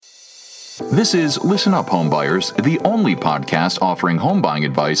This is Listen Up Homebuyers, the only podcast offering home buying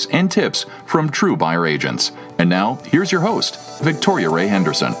advice and tips from true buyer agents. And now, here's your host, Victoria Ray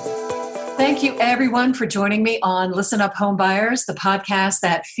Henderson. Thank you, everyone, for joining me on Listen Up Homebuyers, the podcast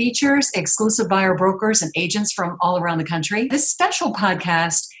that features exclusive buyer brokers and agents from all around the country. This special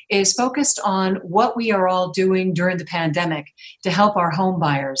podcast is focused on what we are all doing during the pandemic to help our home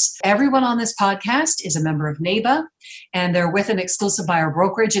buyers. Everyone on this podcast is a member of NABA, and they're with an exclusive buyer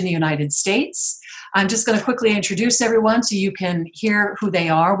brokerage in the United States. I'm just going to quickly introduce everyone so you can hear who they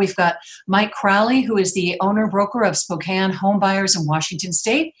are. We've got Mike Crowley, who is the owner-broker of Spokane Home Buyers in Washington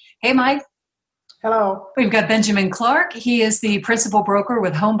State. Hey, Mike. Hello. We've got Benjamin Clark. He is the principal broker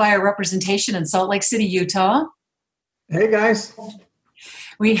with Home Buyer Representation in Salt Lake City, Utah. Hey, guys.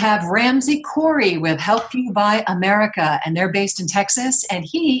 We have Ramsey Corey with Help You Buy America, and they're based in Texas, and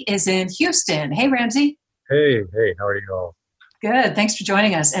he is in Houston. Hey, Ramsey. Hey, how are you all? Good. Thanks for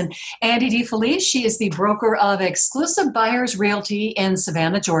joining us. And Andy DeFelice, she is the broker of Exclusive Buyers Realty in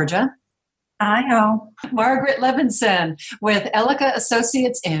Savannah, Georgia. Hi-ho. Margaret Levinson with Elica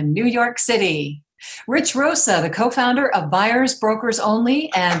Associates in New York City. Rich Rosa, the co-founder of Buyers Brokers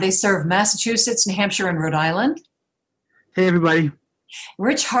Only, and they serve Massachusetts, New Hampshire, and Rhode Island. Hey, everybody.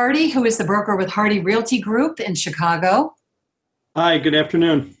 Rich Hardy, who is the broker with Hardy Realty Group in Chicago. Hi, good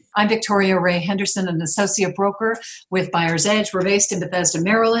afternoon. I'm Victoria Ray Henderson, an associate broker with Buyer's Edge. We're based in Bethesda,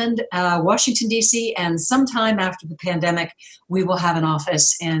 Maryland, Washington, D.C., and sometime after the pandemic, we will have an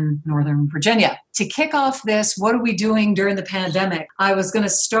office in Northern Virginia. To kick off this, what are we doing during the pandemic? I was going to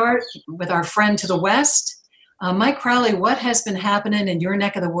start with our friend to the west. Mike Crowley, what has been happening in your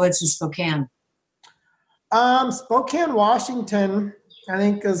neck of the woods in Spokane? Spokane, Washington, I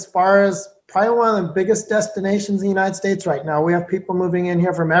think as far as probably one of the biggest destinations in the United States right now. We have people moving in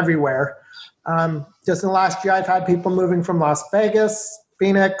here from everywhere. Just in the last year, I've had people moving from Las Vegas,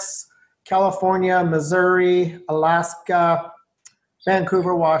 Phoenix, California, Missouri, Alaska,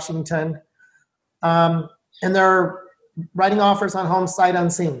 Vancouver, Washington. And they're writing offers on homes sight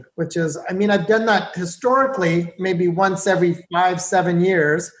unseen, which is, I've done that historically, maybe once every 5-7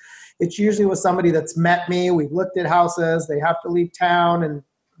 years. It's usually with somebody that's met me. We've looked at houses. They have to leave town, and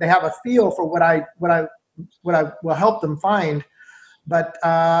they have a feel for what I will help them find. But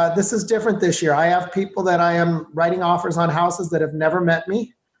this is different this year. I have people that I am writing offers on houses that have never met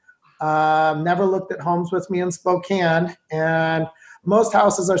me, never looked at homes with me in Spokane, and most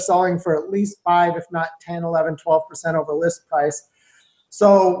houses are selling for at least 5, if not 10, 11, 12% over list price.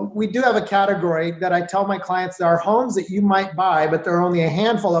 So we do have a category that I tell my clients there are homes that you might buy, but there are only a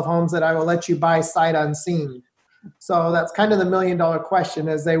handful of homes that I will let you buy sight unseen. So that's kind of the $1 million question,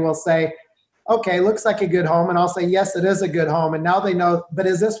 is they will say, okay, looks like a good home. And I'll say, yes, it is a good home. And now they know, but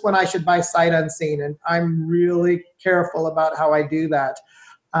is this one I should buy sight unseen? And I'm really careful about how I do that.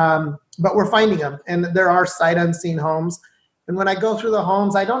 But we're finding them, and there are sight unseen homes. And when I go through the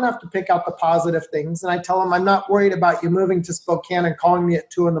homes, I don't have to pick out the positive things. And I tell them, I'm not worried about you moving to Spokane and calling me at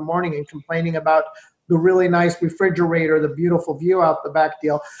 2 a.m. and complaining about the really nice refrigerator, the beautiful view out the back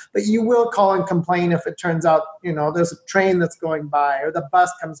deal. But you will call and complain if it turns out, there's a train that's going by, or the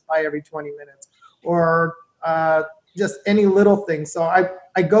bus comes by every 20 minutes, or just any little thing. So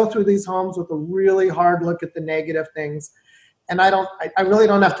I go through these homes with a really hard look at the negative things. And I really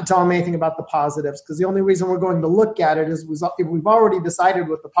don't have to tell them anything about the positives, because the only reason we're going to look at it is we've already decided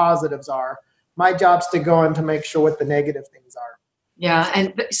what the positives are. My job's to go in to make sure what the negative things are. Yeah,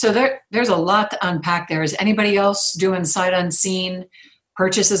 and so there's a lot to unpack there. Is anybody else doing sight unseen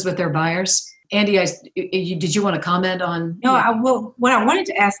purchases with their buyers? Andy, did you want to comment on? No, what I wanted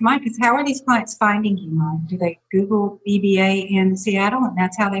to ask Mike is, how are these clients finding you, Mike? Do they Google EBA in Seattle, and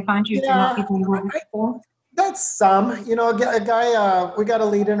that's how they find you? Yeah, people you work for? That's some. A guy, we got a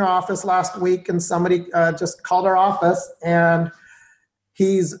lead in our office last week, and somebody just called our office, and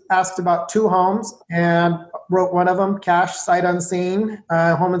he's asked about 2 homes and wrote one of them, cash, sight unseen,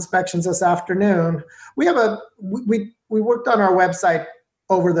 home inspections this afternoon. We have we worked on our website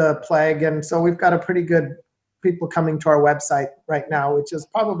over the plague, and so we've got a pretty good people coming to our website right now, which is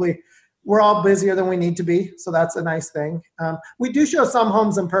probably, we're all busier than we need to be, so that's a nice thing. We do show some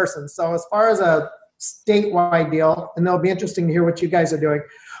homes in person, so as far as a statewide deal, and it'll be interesting to hear what you guys are doing.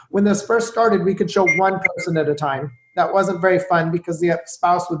 When this first started, we could show one person at a time. That wasn't very fun because the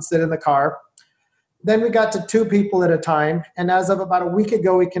spouse would sit in the car. Then we got to 2 people at a time. And as of about a week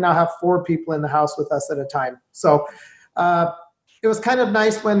ago, we can now have 4 people in the house with us at a time. So it was kind of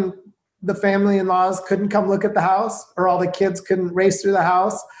nice when the family-in-laws couldn't come look at the house, or all the kids couldn't race through the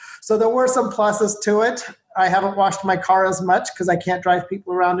house. So there were some pluses to it. I haven't washed my car as much because I can't drive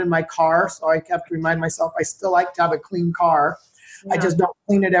people around in my car. So I have to remind myself I still like to have a clean car. I just don't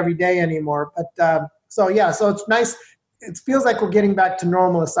clean it every day anymore. But so it's nice. It feels like we're getting back to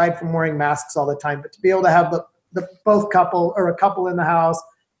normal aside from wearing masks all the time. But to be able to have the both couple or a couple in the house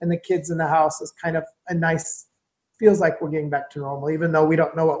and the kids in the house is kind of a nice, feels like we're getting back to normal, even though we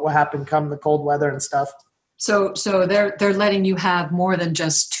don't know what will happen come the cold weather and stuff. So they're letting you have more than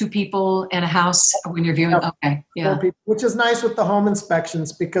just 2 people in a house when you're viewing. Okay, yeah. 4 people, which is nice with the home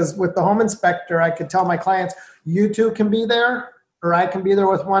inspections, because with the home inspector, I could tell my clients, you 2 can be there, or I can be there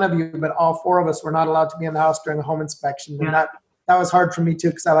with one of you, but all 4 of us were not allowed to be in the house during a home inspection. And that was hard for me too,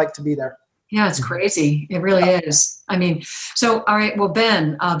 because I like to be there. Yeah, it's crazy. It really is. I mean, so, all right, well,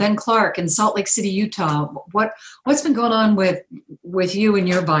 Ben Clark in Salt Lake City, Utah, what's been going on with you and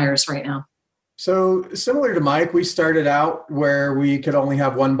your buyers right now? So similar to Mike, we started out where we could only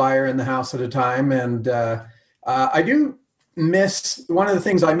have 1 buyer in the house at a time. And I do miss, one of the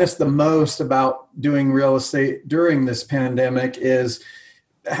things I miss the most about doing real estate during this pandemic is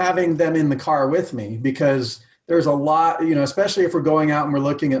having them in the car with me, because there's a lot, especially if we're going out and we're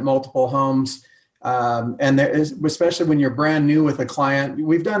looking at multiple homes. And there is, especially when you're brand new with a client,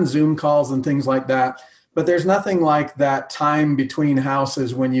 we've done Zoom calls and things like that. But there's nothing like that time between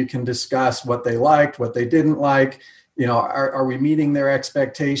houses when you can discuss what they liked, what they didn't like. Are we meeting their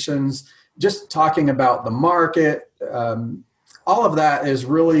expectations? Just talking about the market. All of that is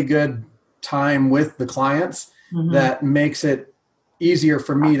really good time with the clients that makes it easier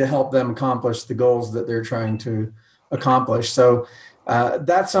for me to help them accomplish the goals that they're trying to accomplish. So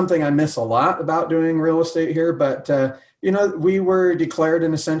that's something I miss a lot about doing real estate here. But we were declared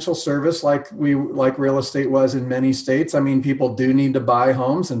an essential service like real estate was in many states. I mean, people do need to buy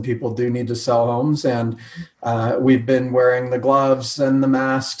homes and people do need to sell homes. And we've been wearing the gloves and the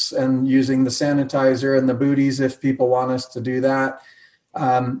masks and using the sanitizer and the booties if people want us to do that.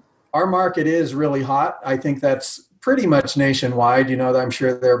 Our market is really hot. I think that's pretty much nationwide. I'm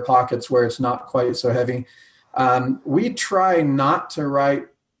sure there are pockets where it's not quite so heavy. We try not to write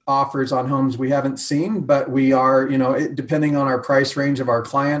offers on homes we haven't seen, but we are, depending on our price range of our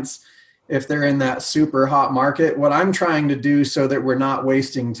clients, if they're in that super hot market, what I'm trying to do so that we're not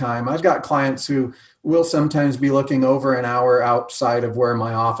wasting time. I've got clients who will sometimes be looking over an hour outside of where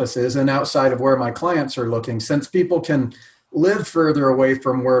my office is and outside of where my clients are looking. Since people can live further away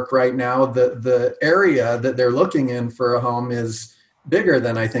from work right now, the area that they're looking in for a home is bigger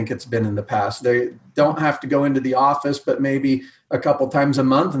than I think it's been in the past. They don't have to go into the office, but maybe a couple times a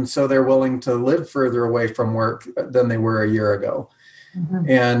month. And so they're willing to live further away from work than they were a year ago.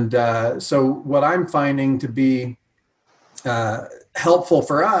 And so what I'm finding to be helpful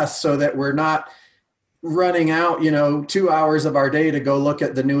for us so that we're not running out, 2 hours of our day to go look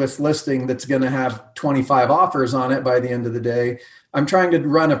at the newest listing that's going to have 25 offers on it by the end of the day. I'm trying to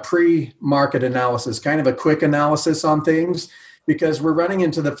run a pre-market analysis, kind of a quick analysis on things, because we're running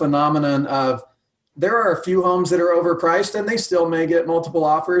into the phenomenon of there are a few homes that are overpriced and they still may get multiple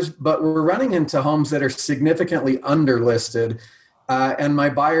offers, but we're running into homes that are significantly underlisted. And my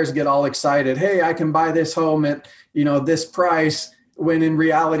buyers get all excited. Hey, I can buy this home at, this price, when in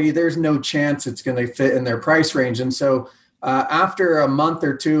reality, there's no chance it's going to fit in their price range. And so after a month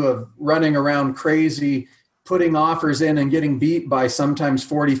or 2 of running around crazy, putting offers in and getting beat by sometimes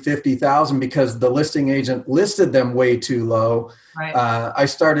 40, 50,000 because the listing agent listed them way too low. Right. I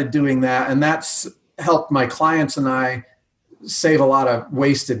started doing that, and that's helped my clients and I save a lot of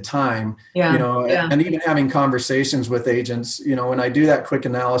wasted time, and even having conversations with agents, when I do that quick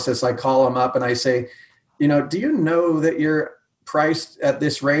analysis, I call them up and I say, do you know that you're priced at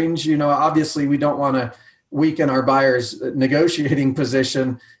this range? Obviously we don't want to weaken our buyer's negotiating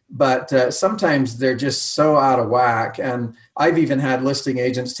position, but sometimes they're just so out of whack. And I've even had listing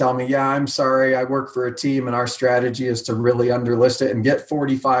agents tell me, yeah, I'm sorry, I work for a team and our strategy is to really underlist it and get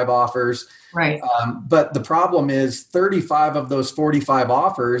 45 offers. Right. But the problem is 35 of those 45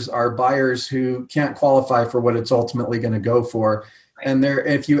 offers are buyers who can't qualify for what it's ultimately going to go for. Right. And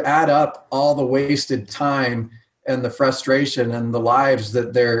if you add up all the wasted time and the frustration and the lives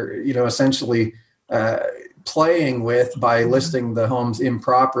that they're, essentially playing with by listing the homes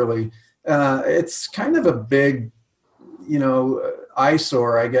improperly, it's kind of a big,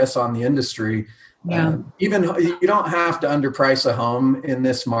 eyesore, I guess, on the industry. Yeah. Even you don't have to underprice a home in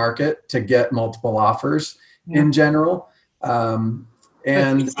this market to get multiple offers in general. And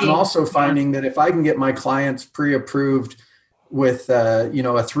I'm also finding that if I can get my clients pre-approved with, a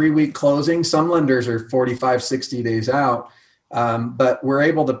 3-week closing, some lenders are 45, 60 days out, but we're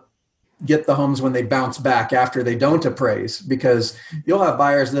able to get the homes when they bounce back after they don't appraise, because you'll have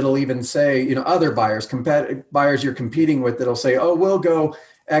buyers that'll even say, other buyers, buyers you're competing with, that'll say, oh, we'll go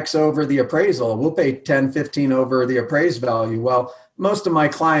X over the appraisal. We'll pay 10, 15 over the appraised value. Well, most of my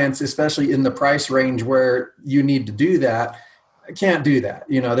clients, especially in the price range where you need to do that, can't do that.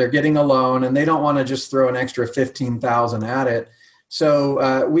 They're getting a loan and they don't want to just throw an extra 15,000 at it.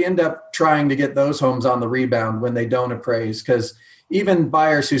 So we end up trying to get those homes on the rebound when they don't appraise, because even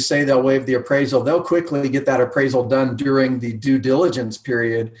buyers who say they'll waive the appraisal, they'll quickly get that appraisal done during the due diligence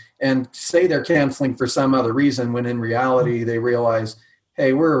period and say they're canceling for some other reason, when in reality they realize,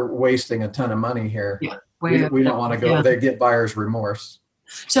 hey, we're wasting a ton of money here. Yeah, we don't want to go. Yeah. They get buyer's remorse.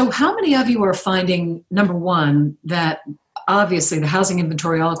 So how many of you are finding, number one, that obviously the housing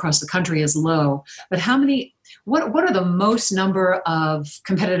inventory all across the country is low, but what are the most number of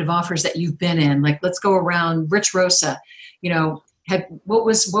competitive offers that you've been in? Like, let's go around. Rich Rosa, what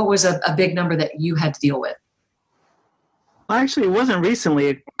was a big number that you had to deal with? Well, actually, it wasn't recently.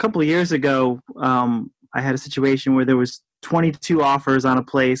 A couple of years ago, I had a situation where there was 22 offers on a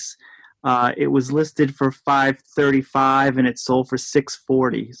place. It was listed for $535 and it sold for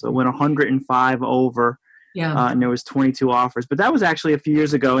 $640. So it went 105 over. Yeah. And there was 22 offers. But that was actually a few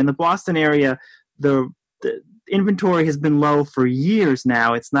years ago. In the Boston area, the inventory has been low for years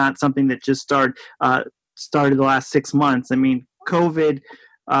now. It's not something that just started the last 6 months. I mean, COVID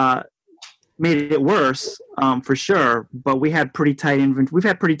made it worse for sure. But we had pretty tight We've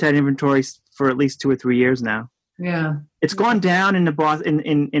had pretty tight inventories for at least 2 or 3 years now. Yeah, it's gone down in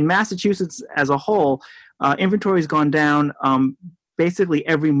in Massachusetts as a whole. Inventory has gone down basically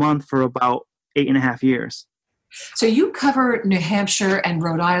every month for about 8.5 years. So you cover New Hampshire and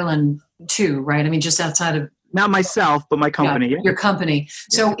Rhode Island too, right? I mean, just outside of... Not myself, but my company. Yeah, your company.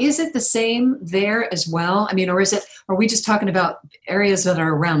 So is it the same there as well? I mean, or are we just talking about areas that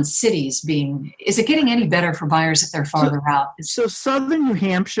are around cities is it getting any better for buyers if they're farther out? So southern New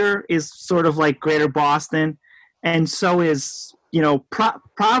Hampshire is sort of like greater Boston. And so is,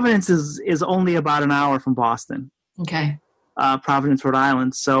 Providence is only about an hour from Boston. Okay. Providence, Rhode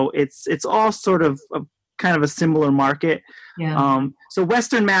Island. So it's all sort of kind of a similar market. Yeah. So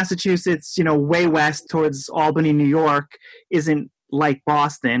Western Massachusetts, way west towards Albany, New York, isn't like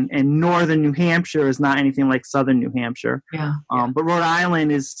Boston, and Northern New Hampshire is not anything like Southern New Hampshire. Yeah. But Rhode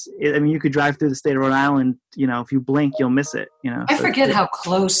Island you could drive through the state of Rhode Island, if you blink, you'll miss it. I forget how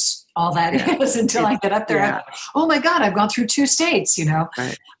close all that is until I get up there. Yeah. Oh my God, I've gone through 2 states,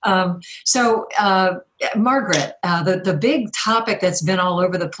 Right. Margaret, the big topic that's been all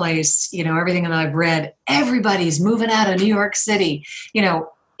over the place, everything that I've read, everybody's moving out of New York City.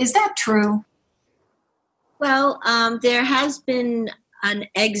 Is that true? Well, there has been an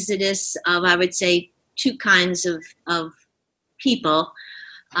exodus of, I would say, 2 kinds of people.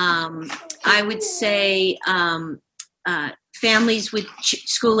 I would say families with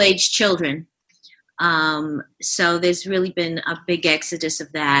school-age children. So there's really been a big exodus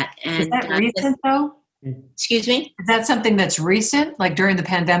of that. And is that recent, though? Excuse me? Is that something that's recent, like during the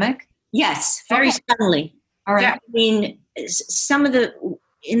pandemic? Yes, very suddenly. All right. I mean, some of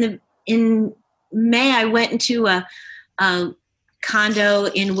in May, I went into a condo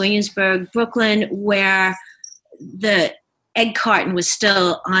in Williamsburg, Brooklyn, where the egg carton was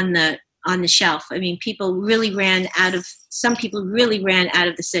still on the shelf. I mean, some people really ran out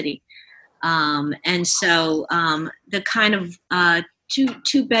of the city. And so the kind of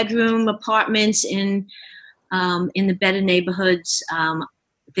 2-bedroom apartments in the better neighborhoods,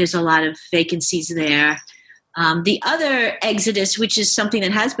 there's a lot of vacancies there. The other exodus, which is something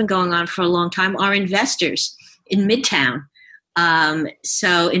that has been going on for a long time, are investors in Midtown.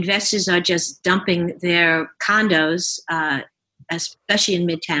 So investors are just dumping their condos, especially in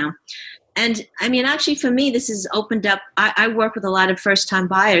Midtown. And I mean, actually for me, this has opened up, I work with a lot of first-time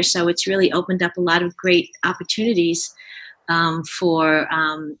buyers, so it's really opened up a lot of great opportunities for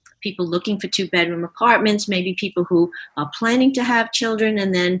people looking for 2-bedroom apartments, maybe people who are planning to have children,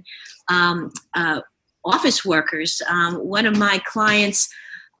 and then office workers. One of my clients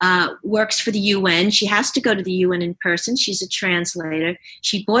works for the UN. She has to go to the UN in person. She's a translator.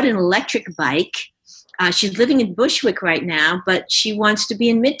 She bought an electric bike. She's living in Bushwick right now, but she wants to be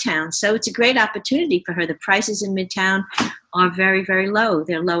in Midtown. So it's a great opportunity for her. The prices in Midtown are very, very low.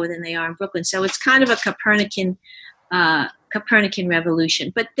 They're lower than they are in Brooklyn. So it's kind of a Copernican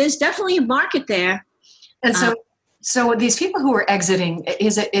revolution. But there's definitely a market there. And so these people who are exiting,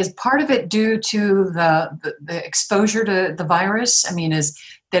 is part of it due to the exposure to the virus? I mean,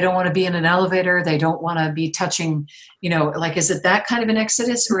 they don't want to be in an elevator, they don't want to be touching, is it that kind of an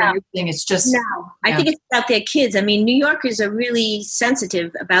exodus, or are you saying it's just? No, I think it's about their kids. I mean, New Yorkers are really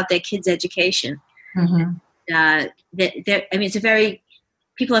sensitive about their kids' education. Mm-hmm.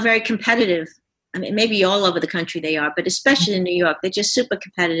 People are very competitive I mean, maybe all over the country they are, but especially in New York, they're just super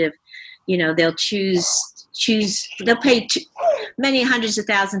competitive. They'll they'll pay many hundreds of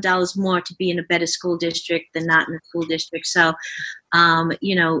thousands of dollars more to be in a better school district than not in a school district. So,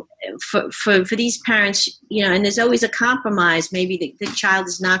 for these parents, and there's always a compromise. Maybe the child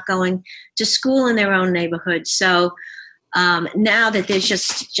is not going to school in their own neighborhood. So now that there's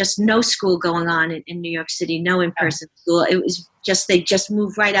just no school going on in New York City, no in-person school, it was they just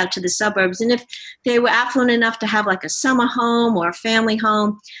moved right out to the suburbs. And if they were affluent enough to have like a summer home or a family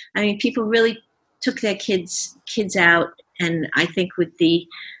home, I mean, people really took their kids out. And I think with it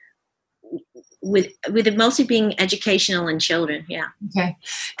mostly being educational and children. Yeah. Okay.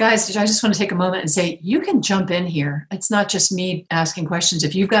 Guys, I just want to take a moment and say, you can jump in here. It's not just me asking questions.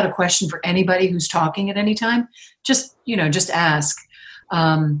 If you've got a question for anybody who's talking at any time, just ask.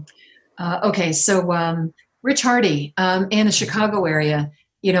 Okay. So, Rich Hardy, in the Chicago area,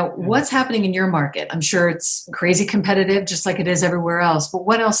 what's happening in your market? I'm sure it's crazy competitive, just like it is everywhere else, but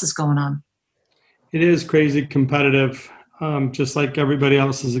what else is going on? It is crazy competitive, just like everybody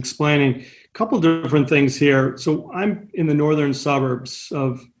else is explaining. A couple different things here. So I'm in the northern suburbs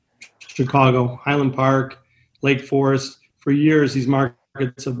of Chicago, Highland Park, Lake Forest. For years, these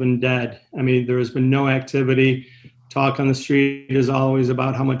markets have been dead. I mean, there has been no activity. Talk on the street is always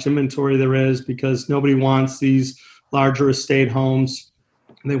about how much inventory there is because nobody wants these larger estate homes.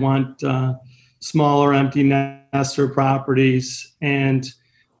 They want smaller empty nester properties. And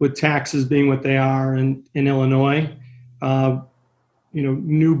with taxes being what they are in Illinois,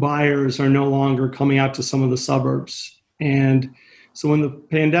 new buyers are no longer coming out to some of the suburbs. And so when the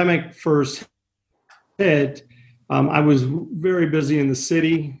pandemic first hit, I was very busy in the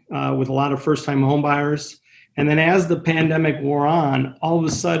city with a lot of first-time home buyers. And then as the pandemic wore on, all of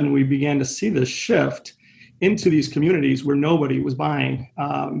a sudden we began to see this shift into these communities where nobody was buying,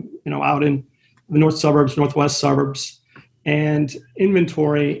 out in the north suburbs, northwest suburbs. And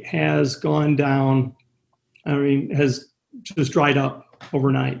inventory has gone down, has just dried up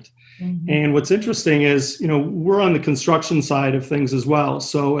overnight. Mm-hmm. And what's interesting is, we're on the construction side of things as well.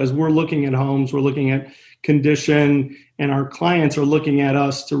 So as we're looking at homes, we're looking at condition, and our clients are looking at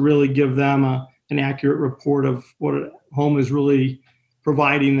us to really give them an accurate report of what a home is really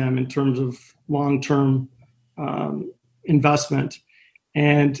providing them in terms of long-term investment.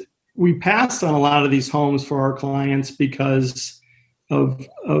 And we passed on a lot of these homes for our clients because of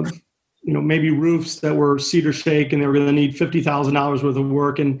maybe roofs that were cedar shake and they were going to need $50,000 worth of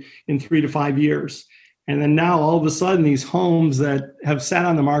work in 3 to 5 years. And then now all of a sudden these homes that have sat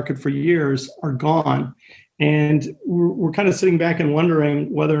on the market for years are gone. And we're kind of sitting back and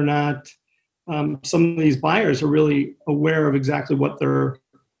wondering whether or not some of these buyers are really aware of exactly what they're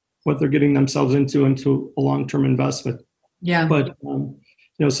getting themselves into a long-term investment. Yeah. But,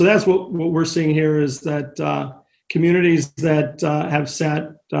 so that's what we're seeing here is that communities that have sat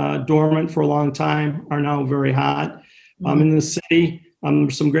dormant for a long time are now very hot. In the city,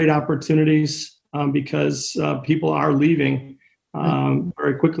 there's some great opportunities because people are leaving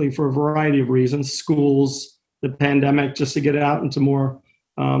very quickly for a variety of reasons, schools, the pandemic, just to get out into more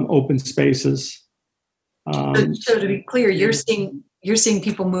open spaces. So to be clear, you're seeing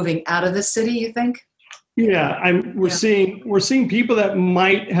people moving out of the city, you think? Yeah, we're seeing people that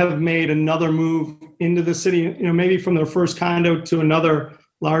might have made another move into the city, maybe from their first condo to another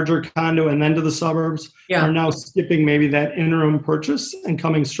larger condo and then to the suburbs, are now skipping maybe that interim purchase and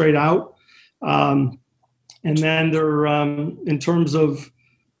coming straight out. And then they're in terms of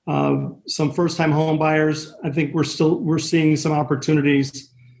some first-time home buyers, I think we're seeing some opportunities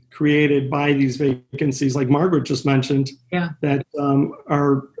created by these vacancies, like Margaret just mentioned, that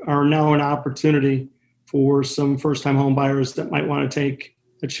are now an opportunity for some first-time home buyers that might want to take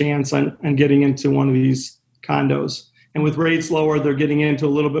a chance on getting into one of these condos. And with rates lower, they're getting into a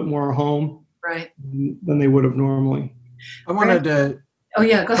little bit more home than they would have normally. I wanted to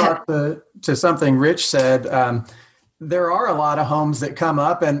go talk to something Rich said. There are a lot of homes that come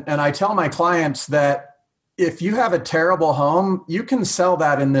up, and I tell my clients that if you have a terrible home, you can sell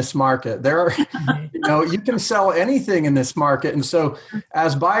that in this market. There are, you can sell anything in this market. And so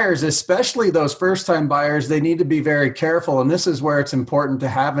as buyers, especially those first-time buyers, they need to be very careful. And this is where it's important to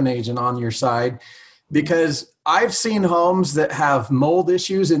have an agent on your side, because I've seen homes that have mold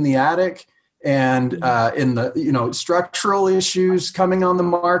issues in the attic and in the, structural issues coming on the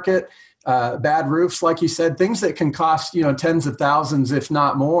market, bad roofs, like you said, things that can cost, tens of thousands, if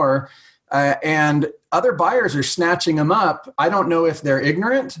not more. And other buyers are snatching them up. I don't know if they're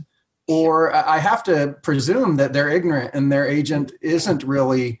ignorant, or I have to presume that they're ignorant and their agent isn't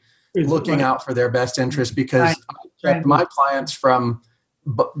really looking out for their best interest, because I checked my clients from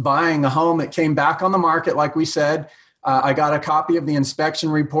buying a home. It came back on the market, like we said. I got a copy of the inspection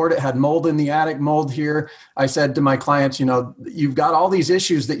report. It had mold in the attic, mold here. I said to my clients, you've got all these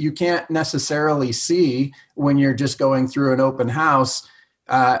issues that you can't necessarily see when you're just going through an open house.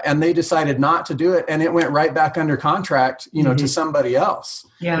 And they decided not to do it. And it went right back under contract, to somebody else.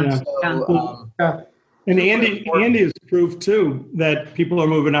 Yeah. So, And Andy has proved too that people are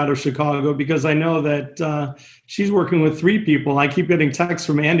moving out of Chicago, because I know that she's working with 3 people. I keep getting texts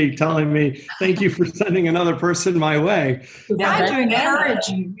from Andy telling me, thank you for sending another person my way. I do encourage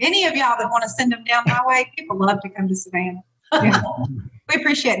you. Any of y'all that want to send them down my way, people love to come to Savannah. Yeah. We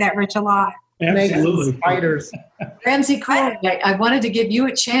appreciate that, Rich, a lot. Absolutely. Spiders. Ramsey Coleman, I wanted to give you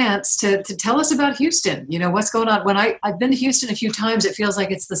a chance to tell us about Houston. What's going on. When I've been to Houston a few times, it feels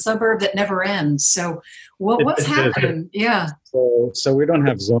like it's the suburb that never ends. So what's happening? Yeah. So we don't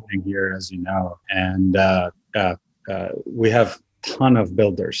have zoning here, as you know, and we have a ton of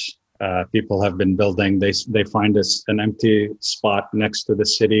builders. People have been building. They find an empty spot next to the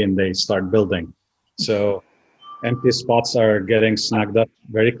city and they start building. So empty spots are getting snagged up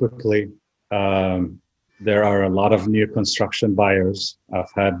very quickly. There are a lot of new construction buyers.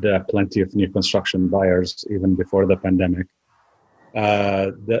 I've had plenty of new construction buyers even before the pandemic.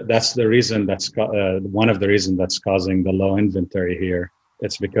 That's the reason. That's one of the reasons that's causing the low inventory here.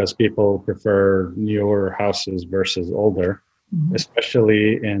 It's because people prefer newer houses versus older,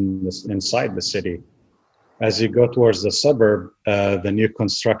 especially inside the city. As you go towards the suburb, the new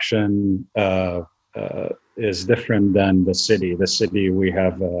construction is different than the city. The city, we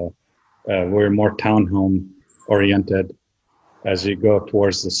have we're more townhome oriented. As you go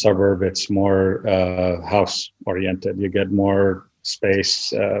towards the suburb, it's more house oriented. You get more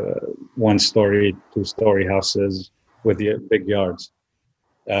space, 1-story, 2-story houses with the big yards.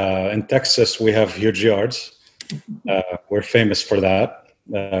 In Texas, we have huge yards. We're famous for that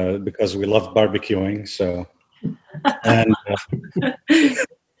because we love barbecuing. So,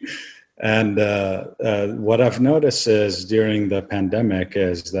 and what I've noticed is during the pandemic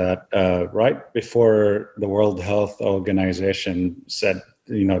is that right before the World Health Organization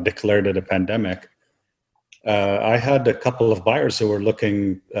declared it a pandemic, I had a couple of buyers who were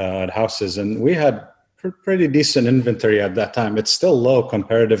looking at houses, and we had pretty decent inventory at that time. It's still low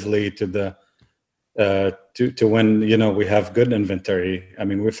comparatively to the to when we have good inventory. I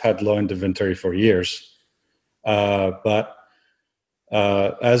mean, we've had low inventory for years, but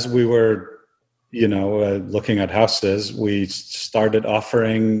as we were, looking at houses, we started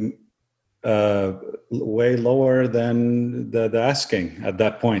offering way lower than the asking at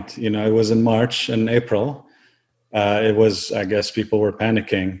that point. It was in March and April. It was, I guess, people were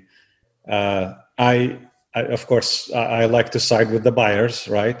panicking. I of course, I like to side with the buyers,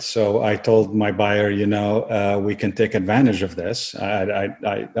 right? So I told my buyer, we can take advantage of this. I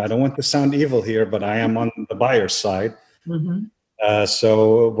don't want to sound evil here, but I am on the buyer's side. Mm-hmm.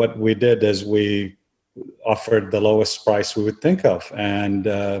 So what we did is we offered the lowest price we would think of. And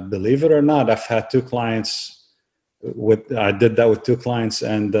believe it or not, I've had 2 clients I did that with 2 clients,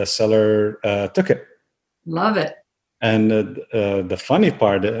 and the seller took it. Love it. And the funny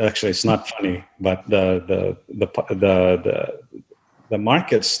part, actually, it's not funny, but the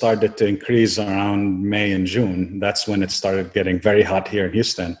market started to increase around May and June. That's when it started getting very hot here in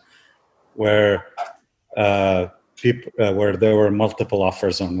Houston, where where there were multiple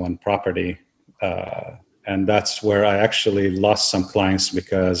offers on one property, and that's where I actually lost some clients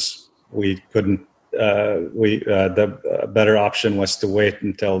because we couldn't. The better option was to wait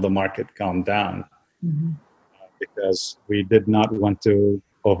until the market calmed down. Mm-hmm. Because we did not want to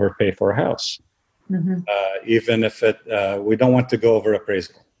overpay for a house, even if we don't want to go over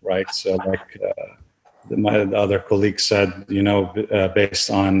appraisal, right? So, like my other colleague said, based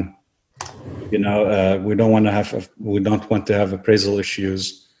on, we don't want to have appraisal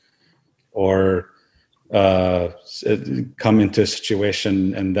issues, or come into a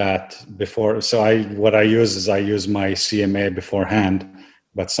situation in that before. So I use my CMA beforehand.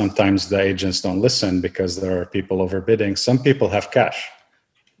 But sometimes the agents don't listen because there are people overbidding. Some people have cash.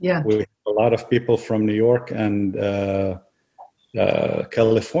 Yeah, we have a lot of people from New York and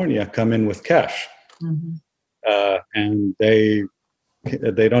California come in with cash, and they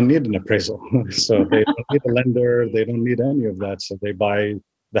don't need an appraisal, so they don't need a lender. They don't need any of that. So they buy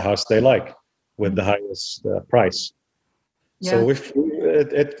the house they like with the highest price. Yeah. So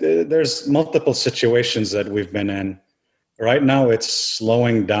there's multiple situations that we've been in. Right now, it's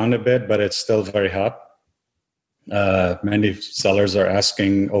slowing down a bit, but it's still very hot. Many sellers are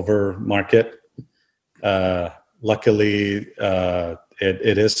asking over market. Luckily,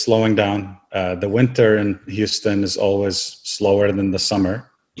 it is slowing down. The winter in Houston is always slower than the summer.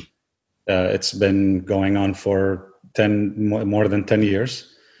 It's been going on for more than 10 years.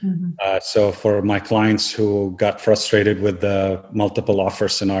 Mm-hmm. So for my clients who got frustrated with the multiple offer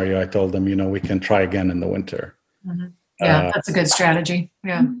scenario, I told them, we can try again in the winter. Mm-hmm. Yeah, that's a good strategy.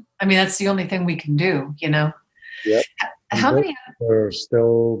 Yeah. I mean, that's the only thing we can do, Yeah. How many? We're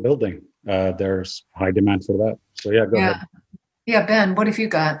still building. There's high demand for that. So go ahead. Yeah, Ben, what have you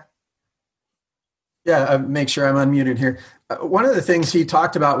got? Yeah, make sure I'm unmuted here. One of the things he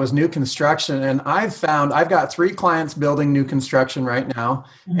talked about was new construction. And I've got 3 clients building new construction right now.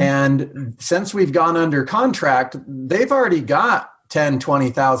 Mm-hmm. And since we've gone under contract, they've already got 10,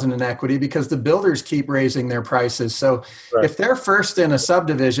 20,000 in equity because the builders keep raising their prices. So if they're first in a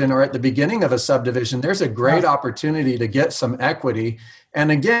subdivision or at the beginning of a subdivision, there's a great opportunity to get some equity.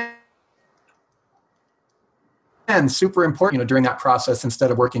 And again, super important, during that process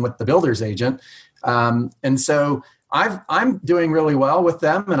instead of working with the builder's agent. And so I'm doing really well with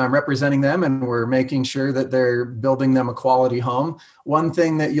them, and I'm representing them, and we're making sure that they're building them a quality home. One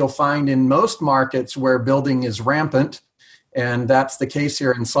thing that you'll find in most markets where building is rampant, and that's the case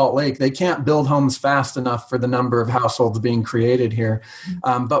here in Salt Lake, they can't build homes fast enough for the number of households being created here.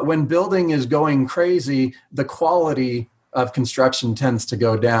 But when building is going crazy, the quality of construction tends to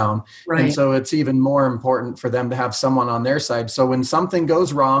go down. Right. And so it's even more important for them to have someone on their side. So when something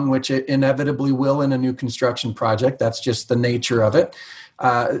goes wrong, which it inevitably will in a new construction project, that's just the nature of it,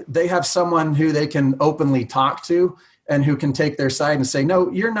 they have someone who they can openly talk to and who can take their side and say,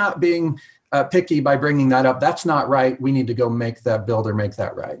 no, you're not being picky by bringing that up. That's not right. We need to go make that builder make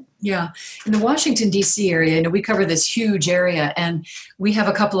that right. Yeah. In the Washington, D.C. area, we cover this huge area, and we have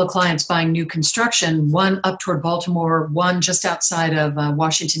a couple of clients buying new construction, one up toward Baltimore, one just outside of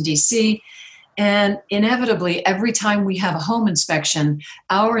Washington, D.C. And inevitably, every time we have a home inspection,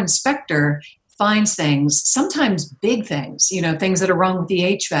 our inspector finds things, sometimes big things, things that are wrong with the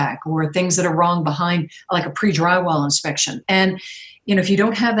HVAC or things that are wrong behind, like a pre-drywall inspection. And if you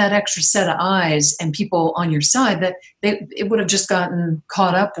don't have that extra set of eyes and people on your side, that it would have just gotten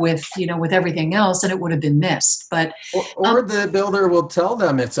caught up with, with everything else, and it would have been missed. But or the builder will tell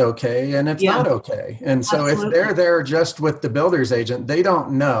them it's okay and it's not okay. And so if they're there just with the builder's agent, they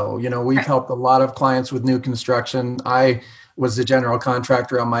don't know. We've helped a lot of clients with new construction. I was the general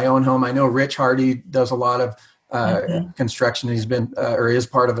contractor on my own home. I know Rich Hardy does a lot of construction. He's been or is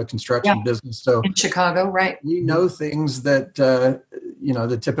part of a construction business. So in Chicago, right? We know things that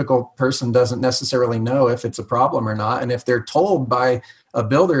the typical person doesn't necessarily know if it's a problem or not. And if they're told by a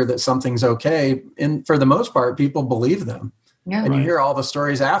builder that something's okay, and for the most part, people believe them. Yeah, and you hear all the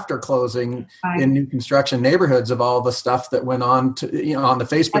stories after closing in new construction neighborhoods of all the stuff that went on to on the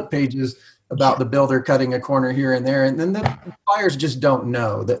Facebook pages about the builder cutting a corner here and there. And then the buyers just don't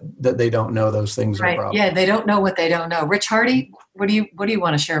know that they don't know those things are problems. Yeah, they don't know what they don't know. Rich Hardy, what do you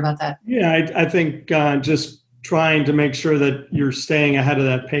want to share about that? Yeah, I think just trying to make sure that you're staying ahead of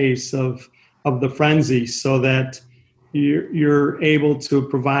that pace of the frenzy so that you're able to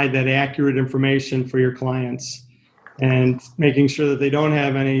provide that accurate information for your clients and making sure that they don't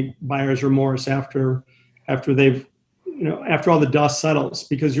have any buyer's remorse after they've after all the dust settles,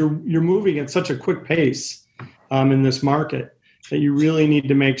 because you're moving at such a quick pace in this market that you really need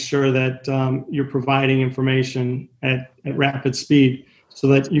to make sure that you're providing information at rapid speed so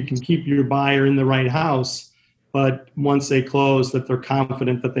that you can keep your buyer in the right house, but once they close, that they're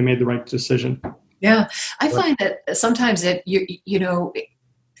confident that they made the right decision. Yeah, I find that sometimes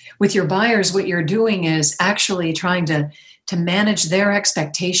with your buyers, what you're doing is actually trying to manage their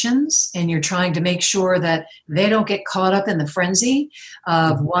expectations, and you're trying to make sure that they don't get caught up in the frenzy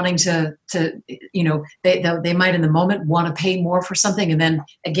of wanting to they might in the moment want to pay more for something and then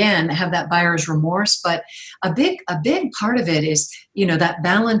again have that buyer's remorse. But a big part of it is that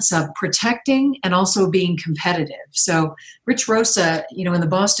balance of protecting and also being competitive. So Rich Rosa, in the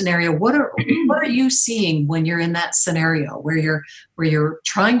Boston area, what are you seeing when you're in that scenario where you're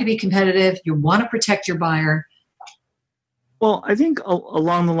trying to be competitive, you want to protect your buyer? Well, I think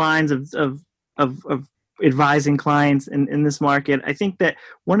along the lines of advising clients in this market, I think that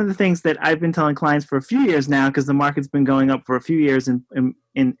one of the things that I've been telling clients for a few years now, because the market's been going up for a few years in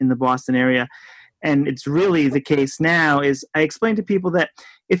the Boston area, and it's really the case now, is I explain to people that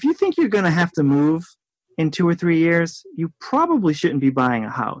if you think you're going to have to move in 2 or 3 years, you probably shouldn't be buying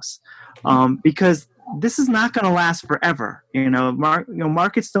a house because this is not going to last forever.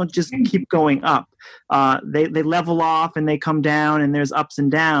 Markets don't just keep going up. They level off and they come down, and there's ups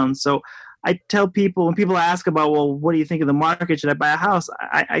and downs. So I tell people, when people ask about, well, what do you think of the market? Should I buy a house?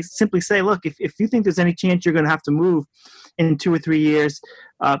 I simply say, look, if you think there's any chance you're going to have to move in 2 or 3 years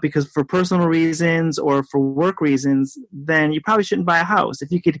because for personal reasons or for work reasons, then you probably shouldn't buy a house.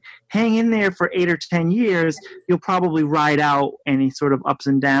 If you could hang in there for 8 or 10 years, you'll probably ride out any sort of ups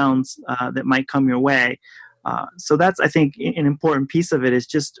and downs that might come your way. So that's, I think, an important piece of it is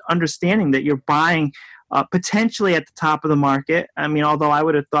just understanding that you're buying potentially at the top of the market. I mean, although I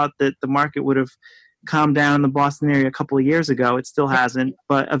would have thought that the market would have calmed down in the Boston area a couple of years ago, it still hasn't.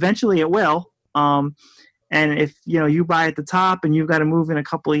 But eventually it will. And if you buy at the top and you've got to move in a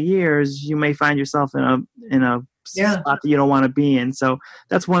couple of years, you may find yourself in a spot that you don't want to be in. So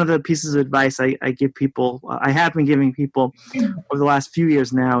that's one of the pieces of advice I give people. I have been giving people over the last few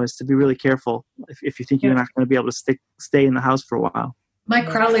years now is to be really careful if you think you're not going to be able to stay in the house for a while. Mike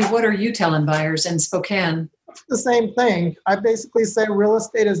Crowley, what are you telling buyers in Spokane? The same thing. I basically say real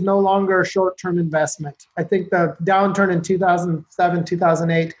estate is no longer a short-term investment. I think the downturn in 2007,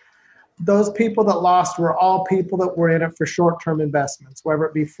 2008, those people that lost were all people that were in it for short-term investments, whether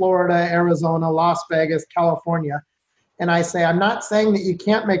it be Florida, Arizona, Las Vegas, California. And I say, I'm not saying that you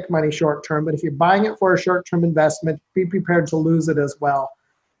can't make money short-term, but if you're buying it for a short-term investment, be prepared to lose it as well.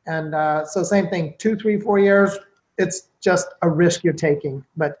 And so same thing, 2, 3, 4 years, it's just a risk you're taking.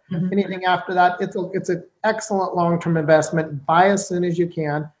 But anything after that, it's an excellent long-term investment. Buy as soon as you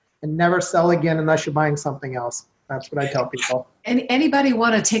can and never sell again unless you're buying something else. That's what I tell people. Anybody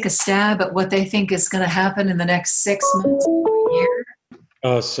want to take a stab at what they think is going to happen in the next 6 months or a year?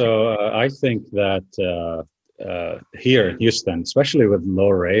 So I think that here in Houston, especially with low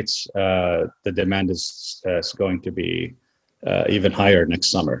rates, the demand is going to be even higher next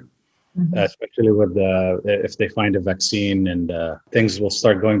summer. Especially with if they find a vaccine and things will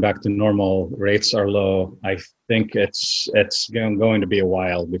start going back to normal, rates are low. I think it's going to be a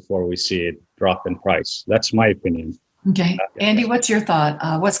while before we see it drop in price. That's my opinion. Okay. Andy, what's your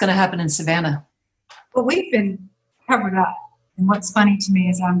thought? What's going to happen in Savannah? Well, we've been covered up. And what's funny to me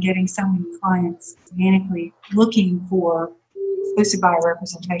is I'm getting so many clients organically looking for exclusive buyer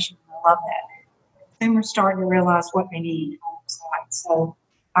representation. I love that. Consumers starting to realize what they need on the site. So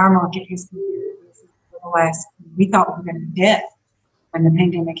our market has been for the last, we thought we were going to be dead when the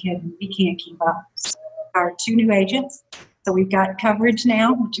pandemic hit, and we can't keep up. So our 2 new agents. So we've got coverage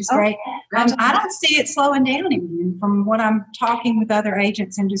now, which is great. I don't see it slowing down even. From what I'm talking with other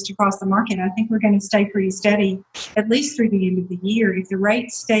agents and just across the market, I think we're going to stay pretty steady at least through the end of the year. If the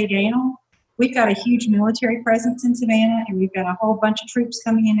rates stay down, we've got a huge military presence in Savannah, and we've got a whole bunch of troops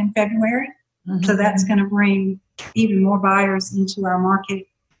coming in February. So that's going to bring even more buyers into our market.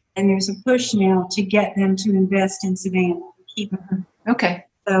 And there's a push now to get them to invest in Savannah. Keep them. Okay.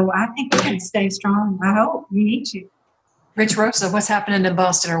 So I think we're going to stay strong. I hope we need to. Rich Rosa, what's happening in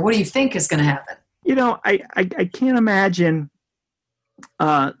Boston, or what do you think is going to happen? I can't imagine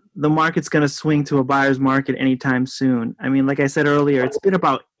the market's going to swing to a buyer's market anytime soon. I mean, like I said earlier, it's been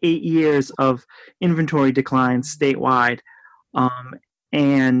about 8 years of inventory declines statewide.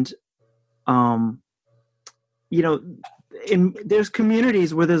 There's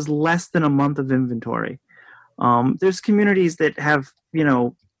communities where there's less than a month of inventory. There's communities that have,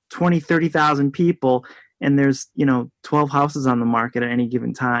 20, 30,000 people, and there's, 12 houses on the market at any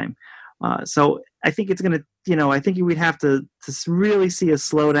given time. So I think it's going to, I think we'd have to really see a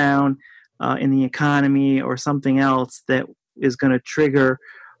slowdown in the economy or something else that is going to trigger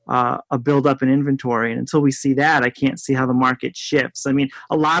a buildup in inventory. And until we see that, I can't see how the market shifts. I mean,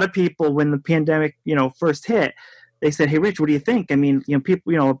 a lot of people, when the pandemic, first hit, they said, "Hey, Rich, what do you think?" I mean,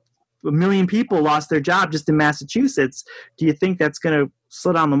 people, 1 million people lost their job just in Massachusetts. Do you think that's going to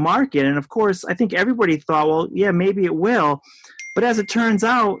slow down the market? And of course, I think everybody thought, well, yeah, maybe it will. But as it turns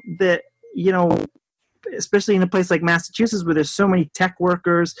out that, especially in a place like Massachusetts where there's so many tech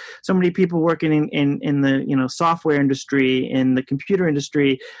workers, so many people working in the, software industry, in the computer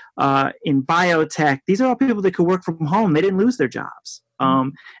industry, in biotech, these are all people that could work from home. They didn't lose their jobs.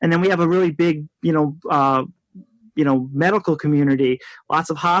 And then we have a really big, medical community,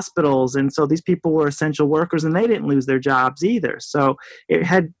 lots of hospitals. And so these people were essential workers and they didn't lose their jobs either. So it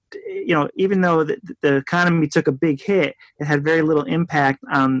had, even though the economy took a big hit, it had very little impact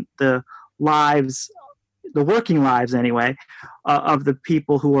on the lives, the working lives anyway, of the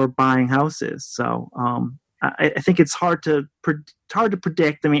people who are buying houses. So I think it's hard to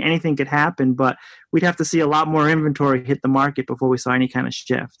predict. I mean, anything could happen, but we'd have to see a lot more inventory hit the market before we saw any kind of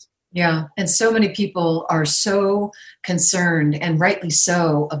shift. Yeah, and so many people are so concerned, and rightly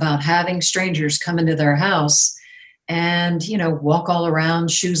so, about having strangers come into their house and, walk all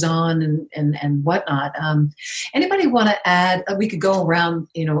around, shoes on and whatnot. Anybody want to add, we could go around,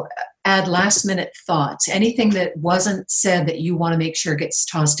 add last minute thoughts? Anything that wasn't said that you want to make sure gets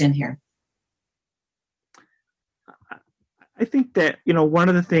tossed in here? I think that, one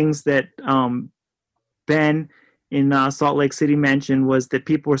of the things that Ben in Salt Lake City mentioned was that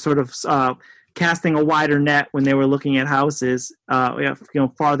people were sort of casting a wider net when they were looking at houses,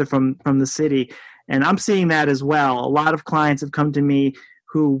 farther from the city. And I'm seeing that as well. A lot of clients have come to me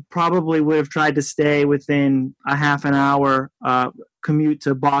who probably would have tried to stay within a half an hour commute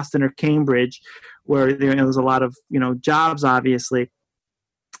to Boston or Cambridge, where there's a lot of jobs, obviously.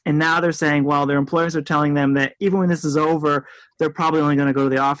 And now they're saying, well, their employers are telling them that even when this is over, they're probably only going to go to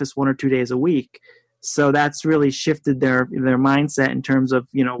the office 1 or 2 days a week. So that's really shifted their mindset in terms of,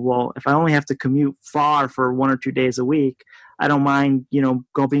 well, if I only have to commute far for 1 or 2 days a week, I don't mind,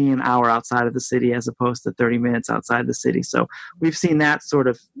 go being an hour outside of the city as opposed to 30 minutes outside the city. So we've seen that sort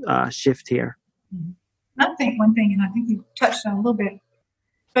of shift here. I think one thing, and I think you touched on a little bit,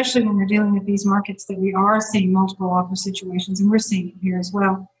 especially when we're dealing with these markets that we are seeing multiple offer situations, and we're seeing it here as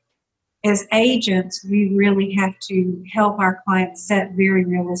well. As agents, we really have to help our clients set very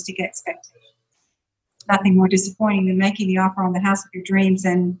realistic expectations. Nothing more disappointing than making the offer on the house of your dreams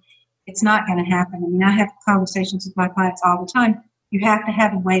and it's not going to happen. I mean, I have conversations with my clients all the time. You have to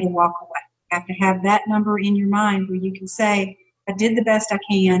have a way to walk away. You have to have that number in your mind where you can say, I did the best I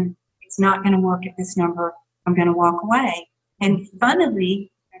can. It's not going to work at this number. I'm going to walk away. And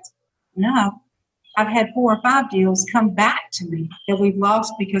funnily, that's enough, I've had 4 or 5 deals come back to me that we've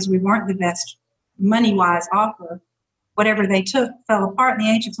lost because we weren't the best money-wise offer. Whatever they took fell apart, and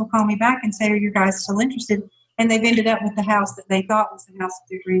the agents will call me back and say, are you guys still interested? And they've ended up with the house that they thought was the house of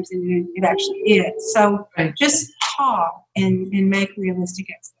their dreams, and it actually is. So just talk and make realistic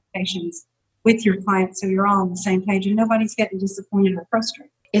expectations with your client so you're all on the same page and nobody's getting disappointed or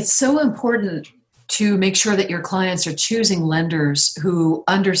frustrated. It's so important to make sure that your clients are choosing lenders who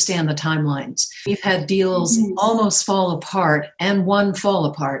understand the timelines. We've had deals almost fall apart and one fall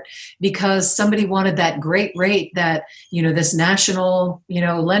apart because somebody wanted that great rate that, this national,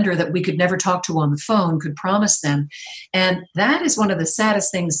 lender that we could never talk to on the phone could promise them. And that is one of the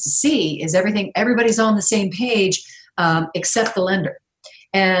saddest things to see is everybody's on the same page except the lender.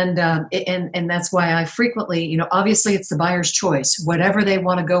 And that's why I frequently, obviously it's the buyer's choice, whatever they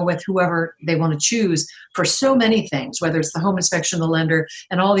want to go with, whoever they want to choose for so many things, whether it's the home inspection, the lender,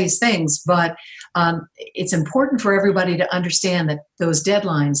 and all these things. But it's important for everybody to understand that those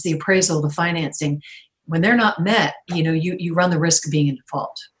deadlines, the appraisal, the financing, when they're not met, you run the risk of being in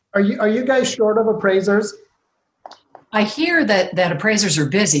default. Are you guys short of appraisers? I hear that appraisers are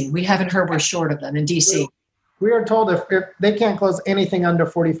busy. We haven't heard we're short of them in DC. We are told if they can't close anything under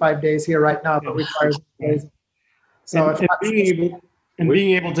 45 days here right now, but requires days. So being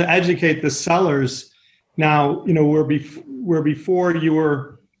able to educate the sellers now, where before you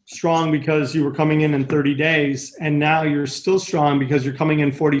were strong because you were coming in 30 days, and now you're still strong because you're coming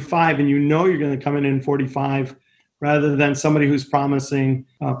in 45, and you're going to come in 45, rather than somebody who's promising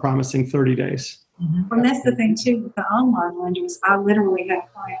 30 days. Mm-hmm. And that's the thing too with the online lenders. I literally had a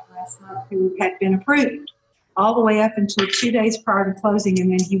client last month who had been approved all the way up until 2 days prior to closing,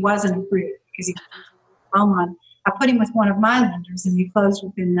 and then he wasn't approved because he was online. I put him with one of my lenders, and we closed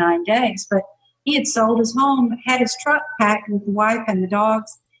within 9 days. But he had sold his home, had his truck packed with the wife and the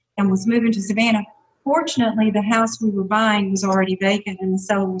dogs, and was moving to Savannah. Fortunately, the house we were buying was already vacant, and the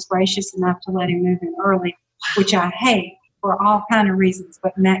seller was gracious enough to let him move in early, which I hate for all kind of reasons.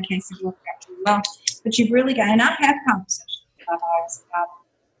 But in that case, it worked out really well. But you've really got, and I have conversations with my buyers about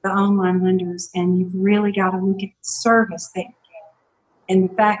the online lenders, and you've really got to look at the service that you get. And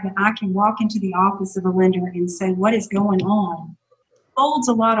the fact that I can walk into the office of a lender and say, what is going on, holds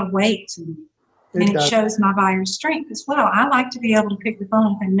a lot of weight to me. And it shows my buyer's strength as well. I like to be able to pick the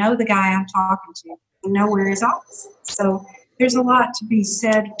phone up and know the guy I'm talking to and know where his office is. So there's a lot to be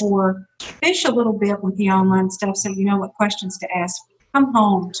said for fish a little bit with the online stuff so you know what questions to ask. Come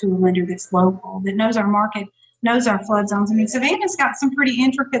home to a lender that's local, that knows our market, knows our flood zones. I mean, Savannah's got some pretty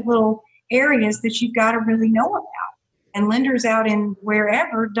intricate little areas that you've got to really know about. And lenders out in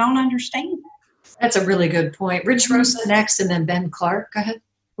wherever don't understand that. That's a really good point. Rich Rosa next, and then Ben Clark. Go ahead,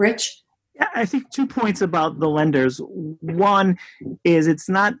 Rich. Yeah, I think 2 points about the lenders. One is it's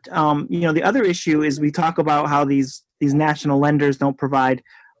not, the other issue is we talk about how these national lenders don't provide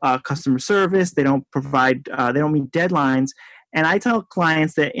customer service. They don't provide, they don't meet deadlines. And I tell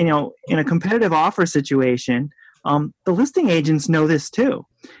clients that, in a competitive offer situation, the listing agents know this too.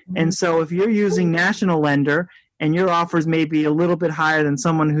 And so if you're using national lender and your offers may be a little bit higher than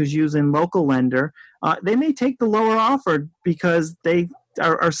someone who's using local lender, they may take the lower offer because they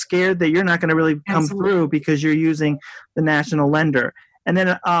are scared that you're not going to really come through because you're using the national lender. And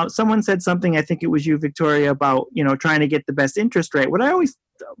then someone said something, I think it was you, Victoria, about, trying to get the best interest rate. What I always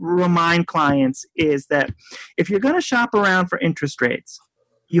remind clients is that if you're going to shop around for interest rates,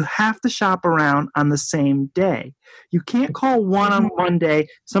 you have to shop around on the same day. You can't call one on Monday,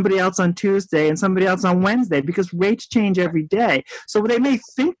 somebody else on Tuesday, and somebody else on Wednesday, because rates change every day. So they may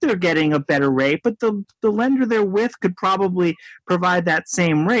think they're getting a better rate, but the lender they're with could probably provide that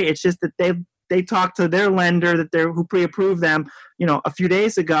same rate. It's just that they talked to their lender who pre-approved them, a few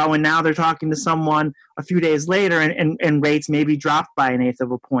days ago, and now they're talking to someone a few days later, and rates maybe dropped by 1/8 of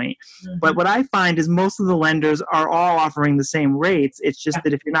a point. Mm-hmm. But what I find is most of the lenders are all offering the same rates. It's just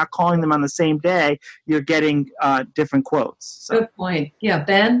that if you're not calling them on the same day, you're getting different quotes. So. Good point. Yeah,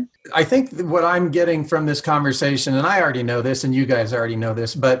 Ben? I think what I'm getting from this conversation, and I already know this, and you guys already know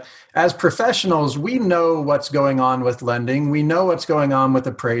this, but as professionals, we know what's going on with lending. We know what's going on with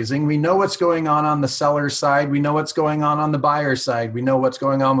appraising. We know what's going on the seller's side. We know what's going on the buyer's side. We know what's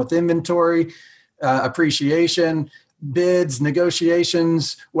going on with inventory, appreciation, bids,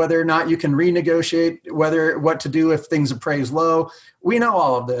 negotiations, whether or not you can renegotiate, what to do if things appraise low. We know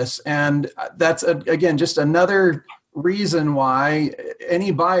all of this. And that's, again, just another reason why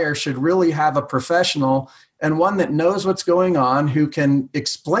any buyer should really have a professional, and one that knows what's going on, who can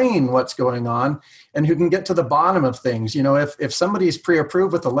explain what's going on, and who can get to the bottom of things. If somebody's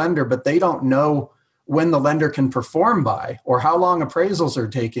pre-approved with a lender, but they don't know when the lender can perform by, or how long appraisals are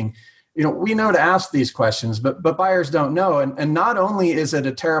taking, we know to ask these questions, but buyers don't know. And not only is it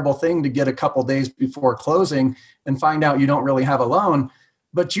a terrible thing to get a couple days before closing and find out you don't really have a loan,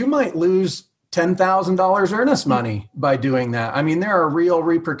 but you might lose $10,000 earnest money by doing that. I mean, there are real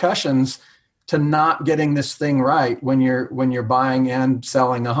repercussions to not getting this thing right when you're buying and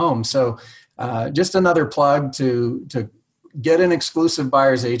selling a home. So just another plug to get an exclusive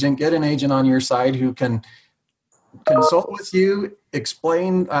buyer's agent, get an agent on your side who can consult with you,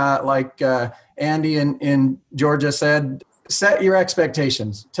 explain, like Andy in Georgia said, set your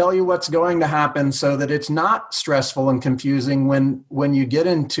expectations, tell you what's going to happen so that it's not stressful and confusing when you get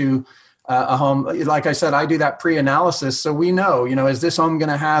into a home. Like I said, I do that pre-analysis. So we know, is this home going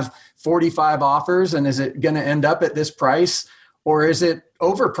to have 45 offers, and is it going to end up at this price, or is it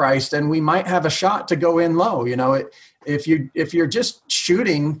overpriced and we might have a shot to go in low? If you're just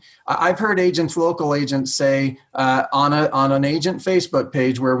shooting, I've heard local agents say on an agent Facebook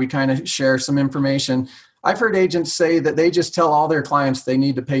page where we kind of share some information, I've heard agents say that they just tell all their clients they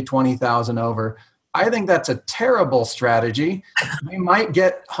need to pay $20,000 over. I think that's a terrible strategy. They might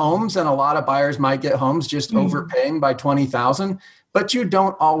get homes, and a lot of buyers might get homes just overpaying by $20,000, but you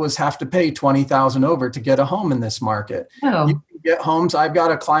don't always have to pay $20,000 over to get a home in this market. Oh. You can get homes. I've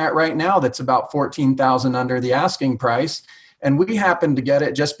got a client right now that's about $14,000 under the asking price, and we happened to get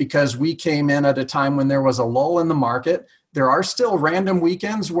it just because we came in at a time when there was a lull in the market. There are still random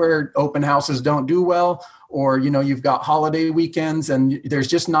weekends where open houses don't do well, or you've got holiday weekends and there's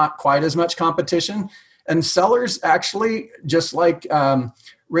just not quite as much competition. And sellers actually, just like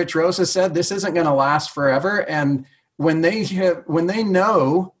Rich Rosa said, this isn't going to last forever. And when they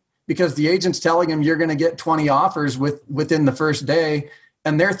know, because the agent's telling them you're going to get 20 offers within the first day,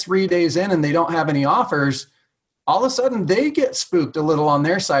 and they're 3 days in and they don't have any offers, all of a sudden they get spooked a little on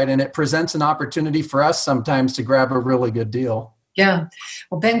their side, and it presents an opportunity for us sometimes to grab a really good deal. Yeah.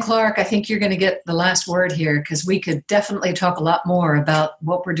 Well, Ben Clark, I think you're going to get the last word here, because we could definitely talk a lot more about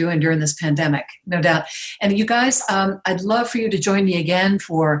what we're doing during this pandemic, no doubt. And you guys, I'd love for you to join me again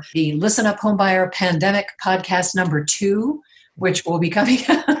for the Listen Up Homebuyer Pandemic Podcast number 2, which will be coming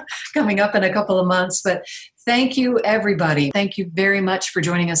up in a couple of months. But thank you, everybody. Thank you very much for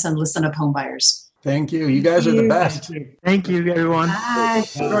joining us on Listen Up Homebuyers. Thank you. You guys are the best. Thank you, everyone. Bye.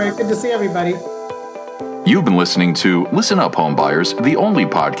 Victoria, good to see everybody. You've been listening to Listen Up Homebuyers, the only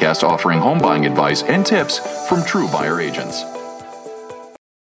podcast offering home buying advice and tips from true buyer agents.